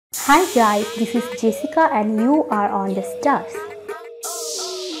Hi guys, this is Jessica and you are on the stars.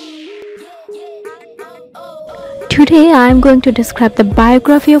 Today I am going to describe the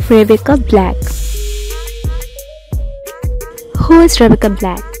biography of Rebecca Black. Who is Rebecca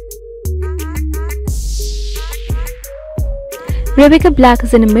Black? Rebecca Black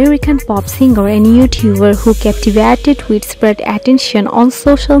is an American pop singer and YouTuber who captivated widespread attention on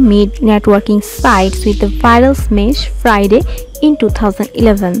social media networking sites with the viral smash Friday in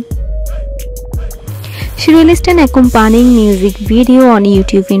 2011. She released an accompanying music video on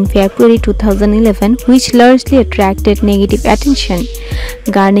YouTube in February 2011 which largely attracted negative attention,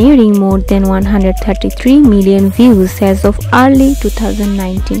 garnering more than 133 million views as of early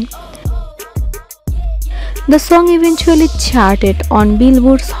 2019. The song eventually charted on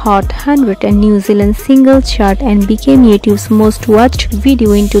Billboard's Hot 100 and New Zealand single chart and became YouTube's most watched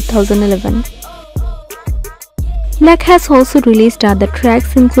video in 2011. Black has also released other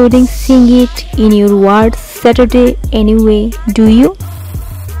tracks including Sing It, In Your Words, Saturday, Anyway, Do You?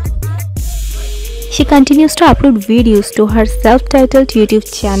 She continues to upload videos to her self-titled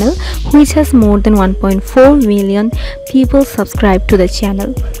YouTube channel which has more than 1.4 million people subscribed to the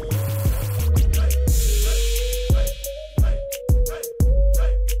channel.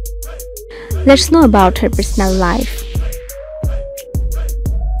 Let's know about her personal life.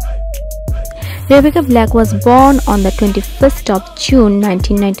 Rebecca Black was born on the 21st of June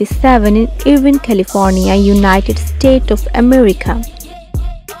 1997 in Irvine, California, United States of America.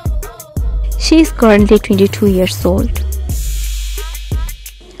 She is currently 22 years old.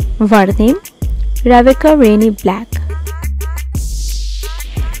 Birth name: Rebecca Renee Black.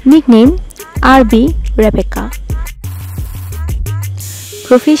 Nickname: RB Rebecca.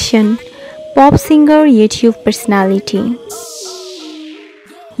 Profession: pop singer, YouTube personality.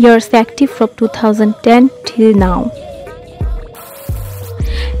 Years active from 2010 till now.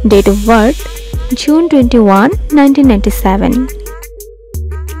 Date of birth: June 21, 1997.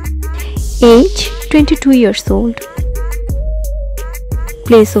 Age: 22 years old.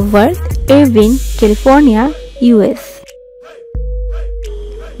 Place of birth: Irvine, California, US.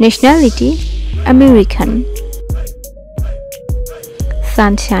 Nationality: American.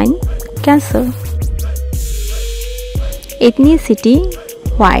 Sunshine: Cancer. Ethnicity: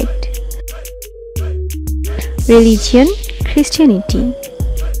 white. Religion: Christianity.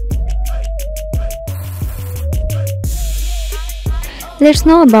 Let's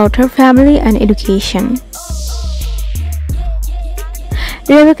know about her family and education.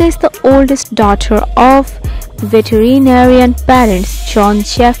 Rebecca is the oldest daughter of veterinarian parents John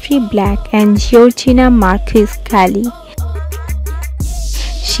Jeffrey Black and Georgina Marquez Kelly.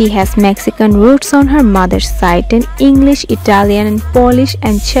 She has Mexican roots on her mother's side and English, Italian, and Polish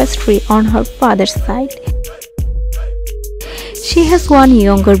ancestry on her father's side. She has one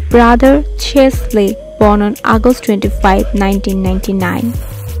younger brother, Chesley, born on August 25, 1999.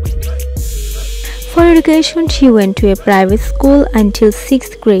 For education, she went to a private school until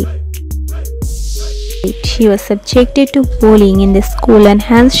 6th grade. She was subjected to bullying in the school and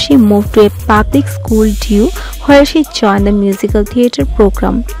hence she moved to a public school due where she joined the musical theatre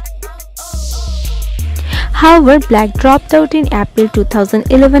program. However, Black dropped out in April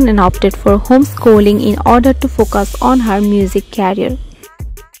 2011 and opted for homeschooling in order to focus on her music career.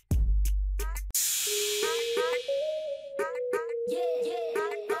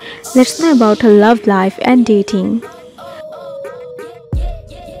 Let's know about her love life and dating.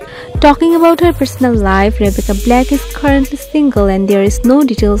 Talking about her personal life, Rebecca Black is currently single and there is no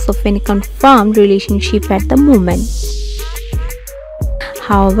details of any confirmed relationship at the moment.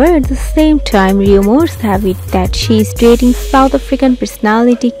 However, at the same time, rumors have it that she is dating South African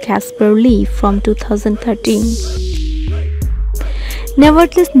personality Casper Lee from 2013.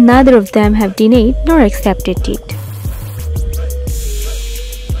 Nevertheless, neither of them have denied nor accepted it.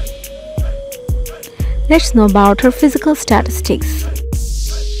 Let's know about her physical statistics.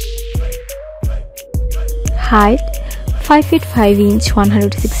 Height: 5 feet 5 inch,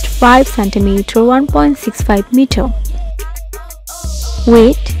 165 cm, 1.65 meter.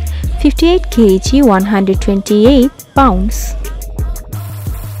 Weight: 58 kg, 128 pounds.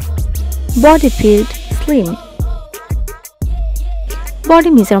 Body build: slim. Body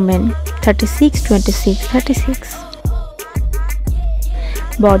measurement: 36, 26, 36.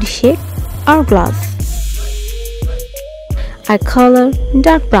 Body shape: hourglass. Eye color: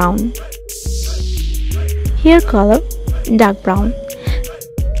 dark brown. Hair color: dark brown.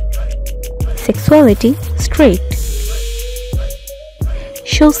 Sexuality: straight.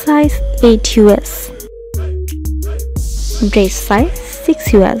 Shoe size: 8 US. Dress size: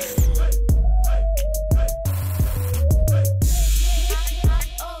 6 US.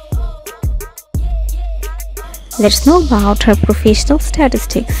 Let's know about her professional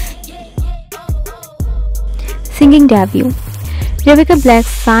statistics. Singing debut. Rebecca Black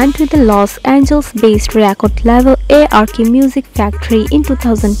signed with the Los Angeles-based record label ARK Music Factory in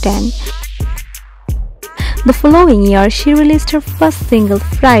 2010. The following year, she released her first single,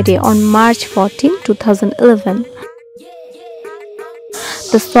 Friday, on March 14, 2011.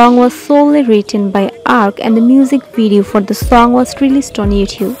 The song was solely written by ARK and the music video for the song was released on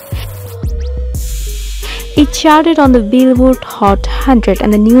YouTube. It charted on the Billboard Hot 100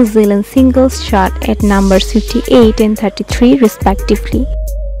 and the New Zealand Singles Chart at numbers 58 and 33 respectively.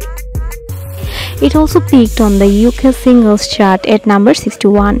 It also peaked on the UK Singles Chart at number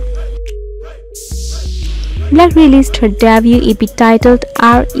 61. Black released her debut EP titled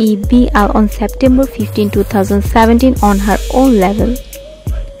REBL on September 15, 2017 on her own label.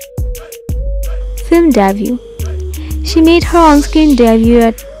 Film debut. She made her on-screen debut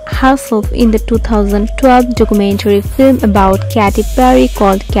at herself in the 2012 documentary film about Katy Perry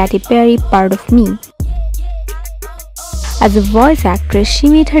called Katy Perry Part of Me. As a voice actress, she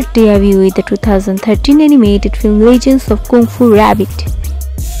made her debut with the 2013 animated film Legends of Kung Fu Rabbit.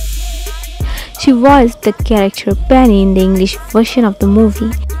 She voiced the character Penny in the English version of the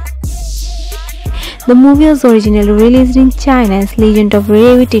movie. The movie was originally released in China as Legend of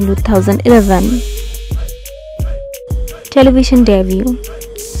Rabbit in 2011. Television debut.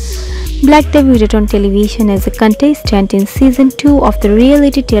 Black debuted on television as a contestant in Season 2 of the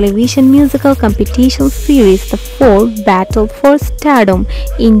reality television musical competition series The Four Battle for Stardom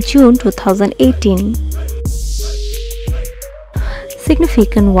in June 2018.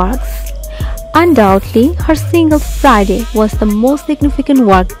 Significant works. Undoubtedly, her single Friday was the most significant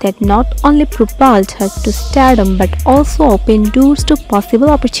work that not only propelled her to stardom but also opened doors to possible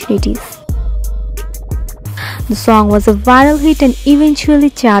opportunities. The song was a viral hit and eventually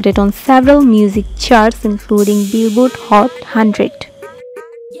charted on several music charts including Billboard Hot 100.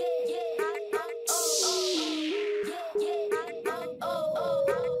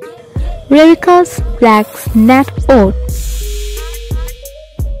 Rebecca Black's net worth.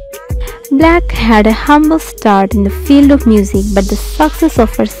 Black had a humble start in the field of music, but the success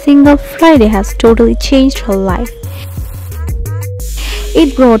of her single Friday has totally changed her life.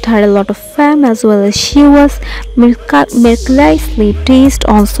 It brought her a lot of fame as well as she was mercilessly praised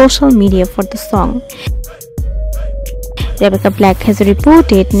on social media for the song. Rebecca Black has a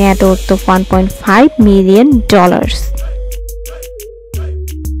reported net worth of $1.5 million.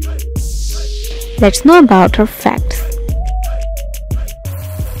 Let's know about her facts.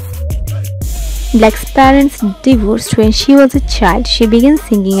 Black's parents divorced when she was a child. She began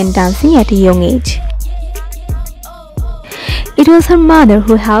singing and dancing at a young age. It was her mother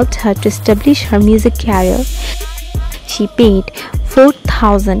who helped her to establish her music career. She paid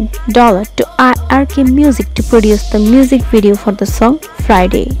 $4,000 to ARK Music to produce the music video for the song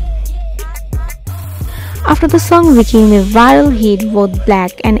Friday. After the song became a viral hit, both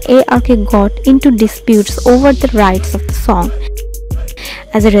Black and ARK got into disputes over the rights of the song.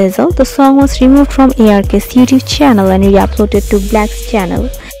 As a result, the song was removed from ARK's YouTube channel and re-uploaded to Black's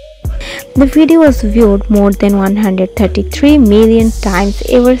channel. The video was viewed more than 133 million times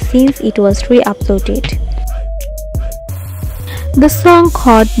ever since it was re-uploaded. The song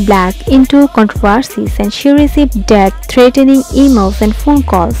caught Black into controversies and she received death-threatening emails and phone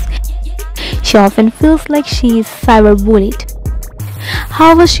calls. She often feels like she is cyberbullied.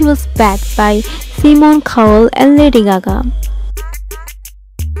 However, she was backed by Simon Cowell and Lady Gaga.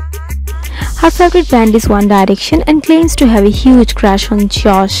 Her favorite band is One Direction and claims to have a huge crush on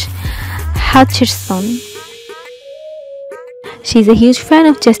Josh Hutcherson. She is a huge fan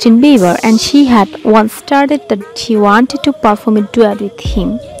of Justin Bieber and she had once started that she wanted to perform a duet with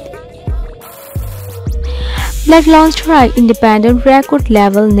him. Black launched her independent record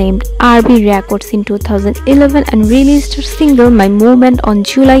label named RB Records in 2011 and released her single My Movement on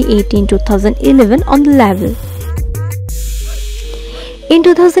July 18, 2011 on the label. In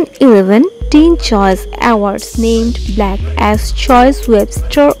 2011, Teen Choice Awards named Black as Choice Web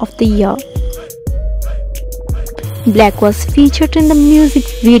Star of the Year. Black was featured in the music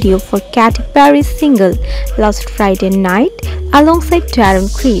video for Katy Perry's single Last Friday Night alongside Taron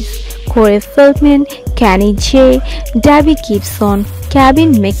Chris, Corey Feldman, Kenny J, Debbie Gibson,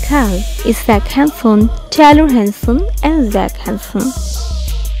 Kevin McHale, Isaac Hanson, Taylor Hanson, and Zach Hanson.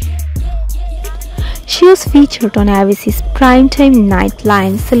 She was featured on ABC's primetime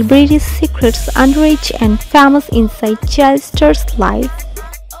Nightline, Celebrity Secrets, Underage, and Famous Inside Child Stars Live.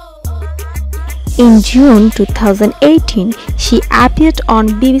 In June 2018, she appeared on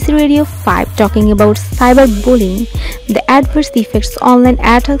BBC Radio 5 talking about cyberbullying, the adverse effects online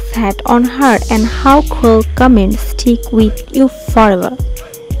attacks had on her, and how cruel comments stick with you forever.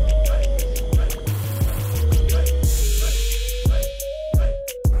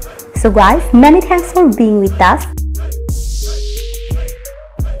 So guys, many thanks for being with us.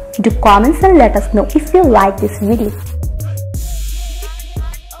 Do comments and let us know if you like this video.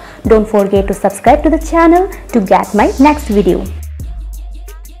 Don't forget to subscribe to the channel to get my next video.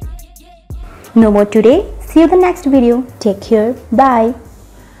 No more today. See you in the next video. Take care. Bye.